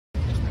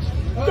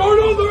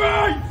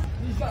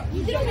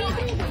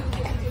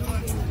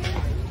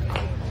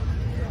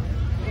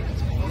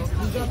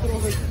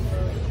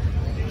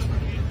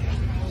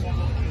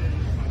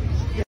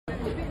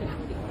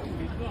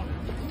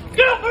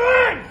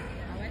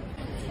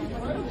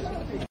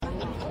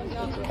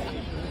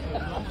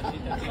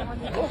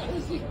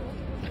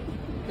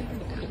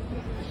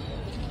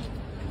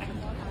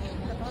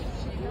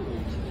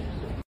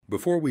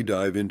Before we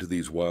dive into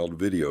these wild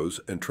videos,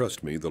 and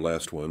trust me, the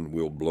last one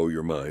will blow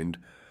your mind,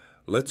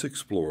 let's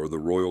explore the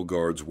Royal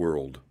Guard's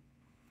world.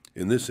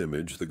 In this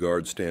image, the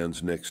guard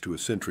stands next to a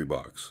sentry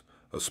box,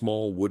 a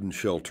small wooden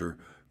shelter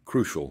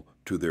crucial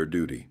to their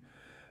duty.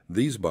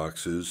 These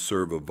boxes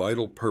serve a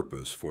vital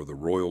purpose for the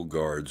Royal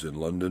Guards in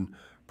London.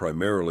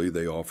 Primarily,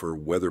 they offer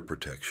weather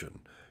protection,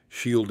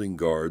 shielding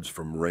guards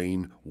from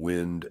rain,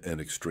 wind, and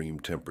extreme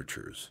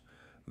temperatures.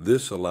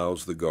 This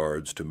allows the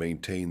guards to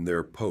maintain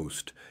their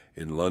post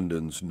in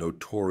London's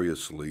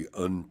notoriously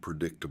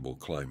unpredictable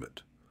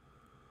climate.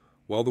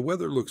 While the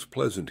weather looks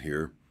pleasant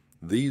here,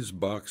 these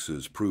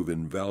boxes prove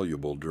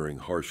invaluable during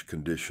harsh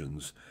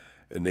conditions,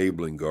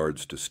 enabling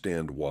guards to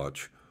stand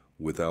watch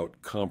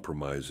without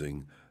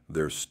compromising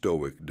their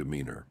stoic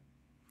demeanor.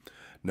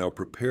 Now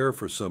prepare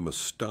for some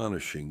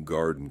astonishing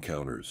guard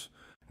encounters.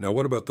 Now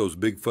what about those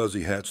big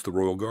fuzzy hats the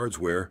Royal Guards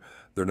wear?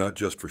 They're not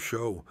just for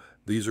show.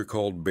 These are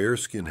called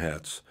bearskin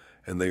hats,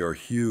 and they are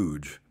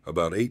huge,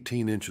 about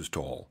 18 inches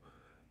tall.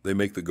 They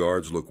make the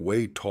guards look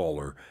way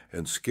taller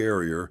and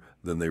scarier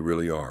than they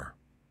really are.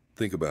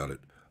 Think about it.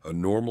 A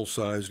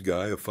normal-sized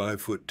guy of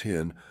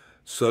 5'10"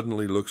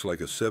 suddenly looks like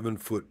a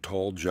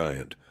 7-foot-tall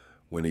giant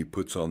when he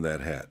puts on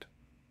that hat.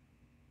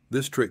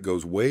 This trick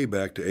goes way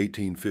back to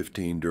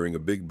 1815 during a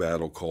big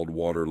battle called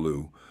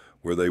Waterloo,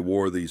 where they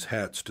wore these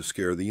hats to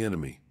scare the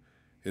enemy.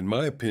 In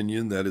my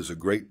opinion, that is a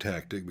great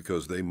tactic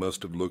because they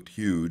must have looked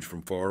huge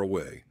from far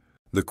away.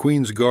 The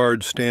Queen's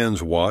Guard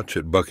stands watch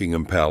at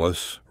Buckingham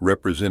Palace,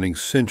 representing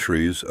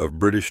centuries of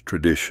British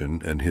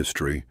tradition and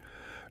history.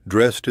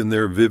 Dressed in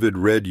their vivid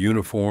red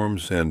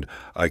uniforms and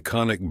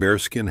iconic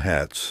bearskin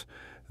hats,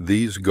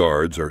 these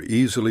guards are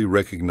easily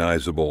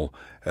recognizable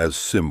as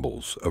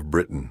symbols of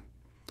Britain.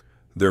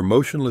 Their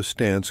motionless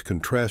stance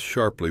contrasts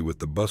sharply with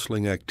the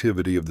bustling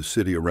activity of the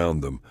city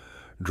around them,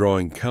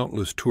 drawing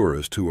countless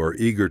tourists who are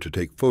eager to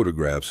take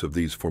photographs of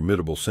these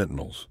formidable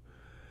sentinels.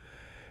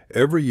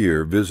 Every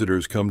year,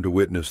 visitors come to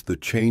witness the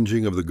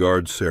changing of the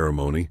guard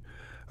ceremony,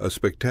 a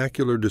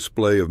spectacular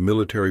display of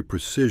military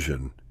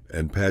precision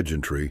and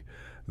pageantry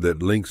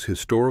that links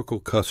historical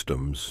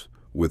customs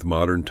with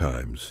modern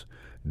times,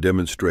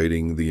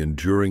 demonstrating the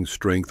enduring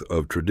strength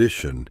of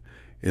tradition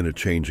in a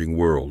changing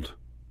world.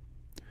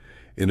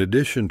 In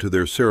addition to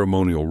their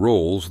ceremonial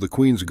roles, the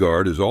Queen's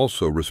Guard is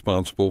also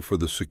responsible for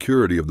the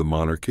security of the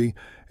monarchy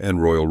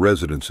and royal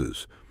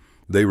residences.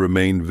 They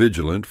remain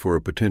vigilant for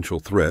potential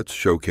threats,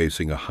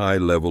 showcasing a high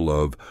level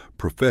of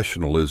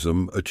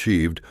professionalism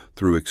achieved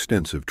through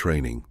extensive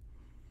training.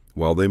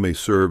 While they may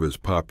serve as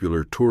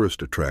popular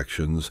tourist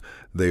attractions,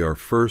 they are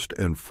first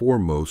and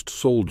foremost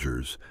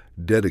soldiers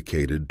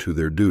dedicated to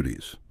their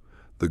duties.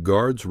 The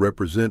guards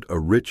represent a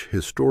rich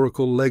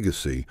historical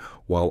legacy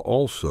while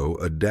also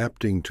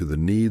adapting to the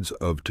needs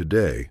of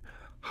today,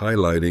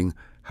 highlighting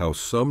how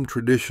some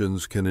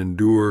traditions can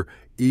endure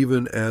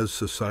even as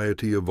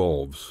society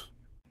evolves.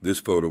 This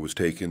photo was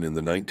taken in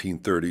the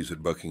 1930s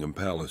at Buckingham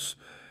Palace.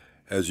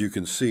 As you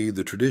can see,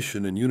 the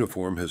tradition and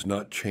uniform has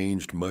not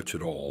changed much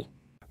at all.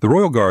 The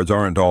Royal Guards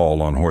aren't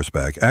all on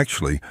horseback.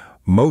 Actually,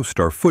 most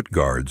are foot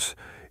guards,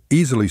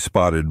 easily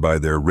spotted by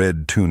their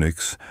red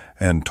tunics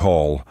and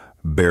tall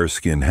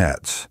bearskin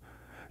hats,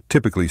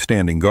 typically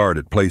standing guard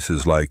at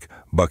places like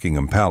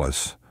Buckingham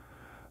Palace.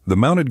 The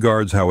mounted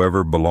guards,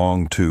 however,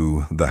 belong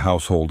to the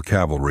household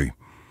cavalry.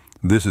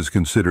 This is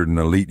considered an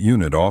elite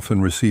unit,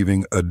 often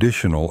receiving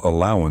additional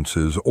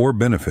allowances or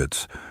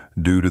benefits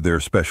due to their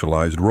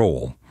specialized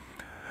role.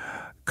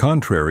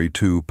 Contrary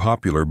to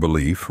popular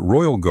belief,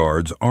 Royal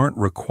Guards aren't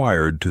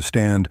required to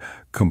stand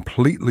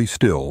completely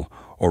still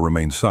or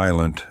remain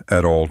silent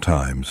at all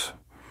times.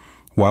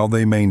 While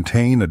they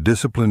maintain a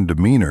disciplined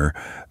demeanor,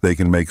 they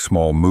can make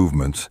small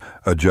movements,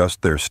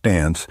 adjust their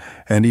stance,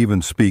 and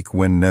even speak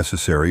when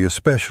necessary,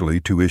 especially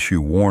to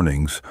issue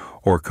warnings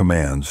or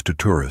commands to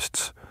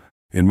tourists.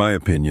 In my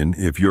opinion,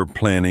 if you're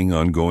planning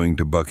on going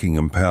to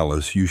Buckingham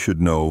Palace, you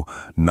should know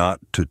not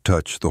to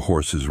touch the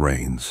horse's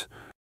reins.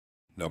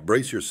 Now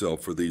brace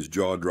yourself for these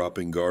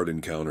jaw-dropping guard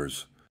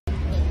encounters.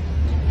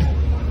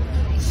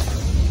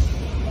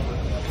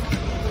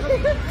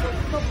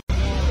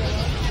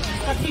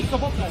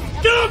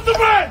 Get off the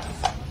bed!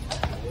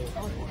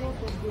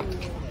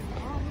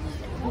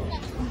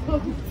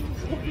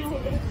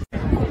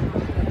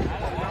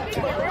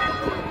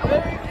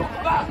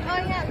 Oh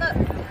yeah, look.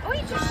 Oh,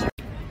 you just...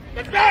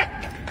 Get back!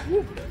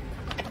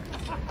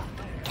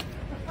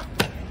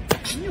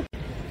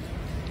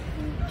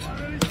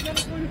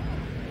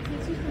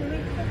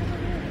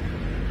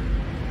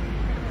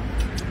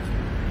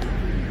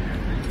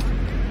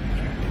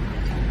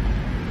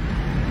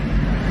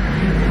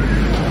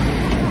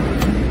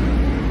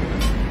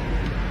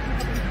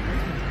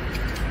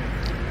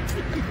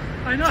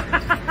 I know.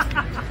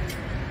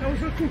 That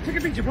was cool. Take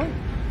a picture, bro.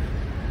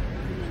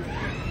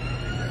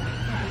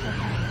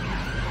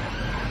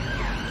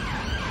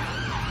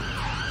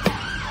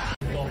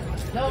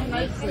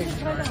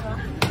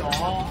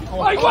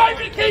 I want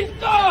the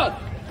king's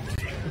dog!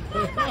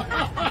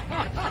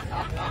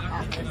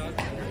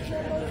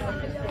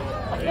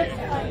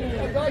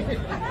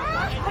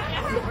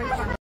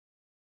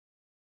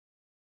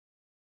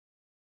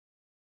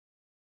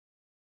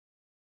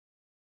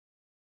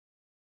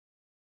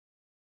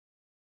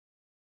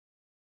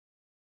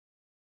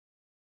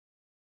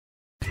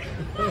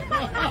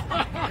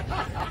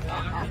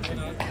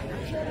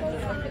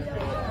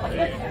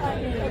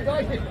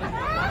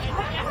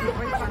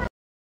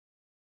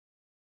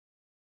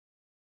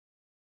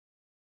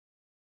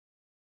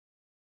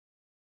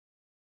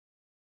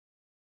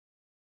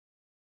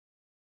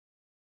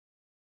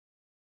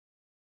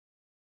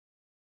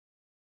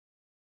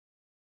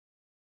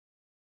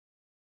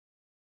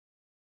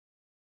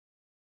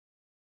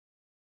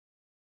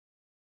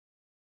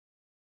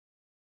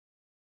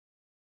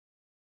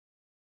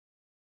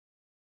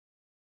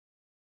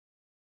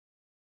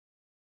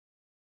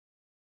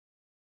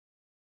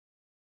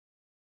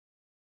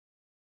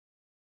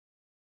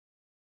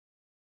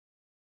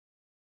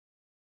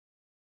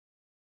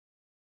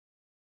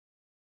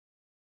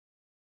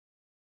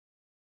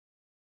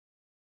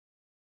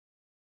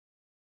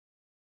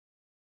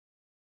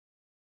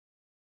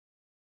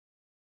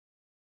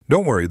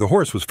 Don't worry, the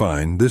horse was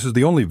fine. This is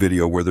the only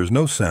video where there's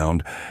no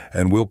sound,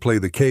 and we'll play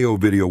the KO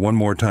video one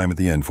more time at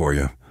the end for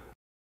you.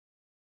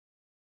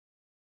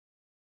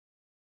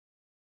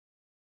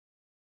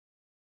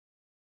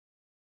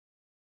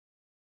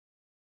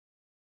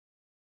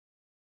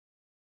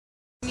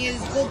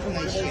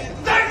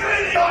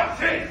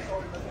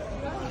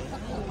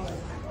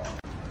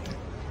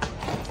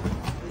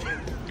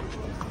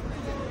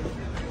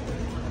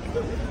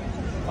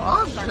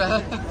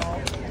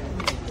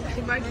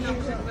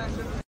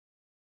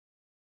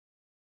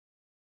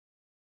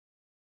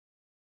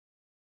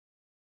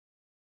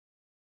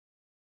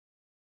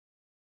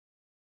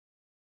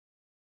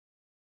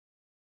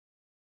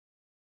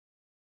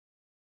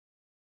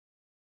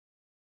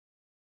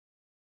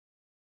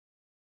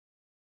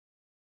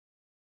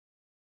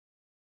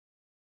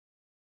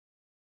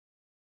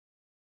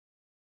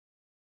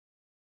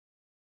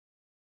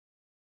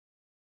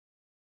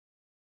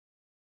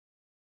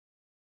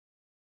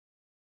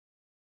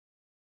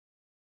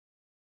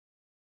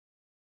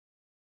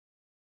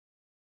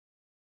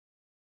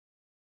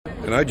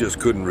 And I just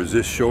couldn't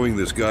resist showing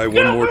this guy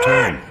one more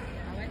time.